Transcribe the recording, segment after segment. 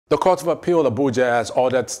The Court of Appeal Abuja has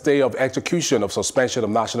ordered stay of execution of suspension of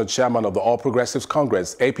National Chairman of the All Progressive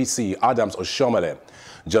Congress APC, Oshiomhole.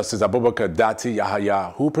 Justice Abubakar Dati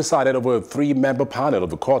Yahaya, who presided over a three-member panel of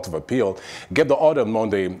the Court of Appeal, gave the order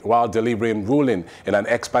Monday while delivering ruling in an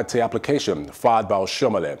ex parte application filed by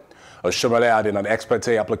Oshiomhole. Oshiomhole had in an ex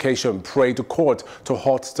parte application prayed to court to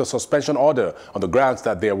halt the suspension order on the grounds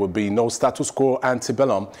that there will be no status quo ante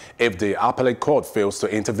bellum if the appellate court fails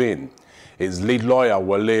to intervene. His lead lawyer,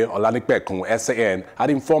 Wale Olanipekun SAN, had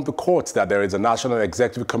informed the court that there is a National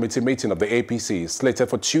Executive Committee meeting of the APC slated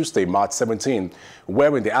for Tuesday, March 17,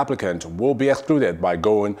 wherein the applicant will be excluded by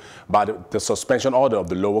going by the suspension order of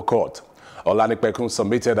the lower court. Olanipekun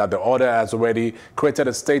submitted that the order has already created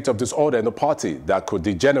a state of disorder in the party that could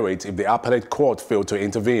degenerate if the appellate court failed to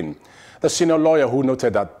intervene. The senior lawyer, who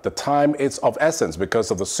noted that the time is of essence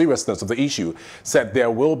because of the seriousness of the issue, said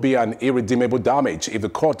there will be an irredeemable damage if the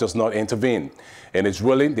court does not intervene. In its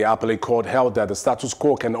ruling, the appellate court held that the status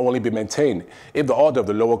quo can only be maintained if the order of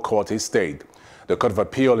the lower court is stayed. The Court of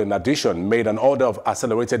Appeal, in addition, made an order of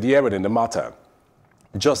accelerated hearing in the matter.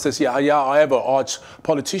 Justice Yahaya, however, urged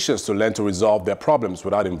politicians to learn to resolve their problems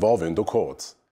without involving the courts.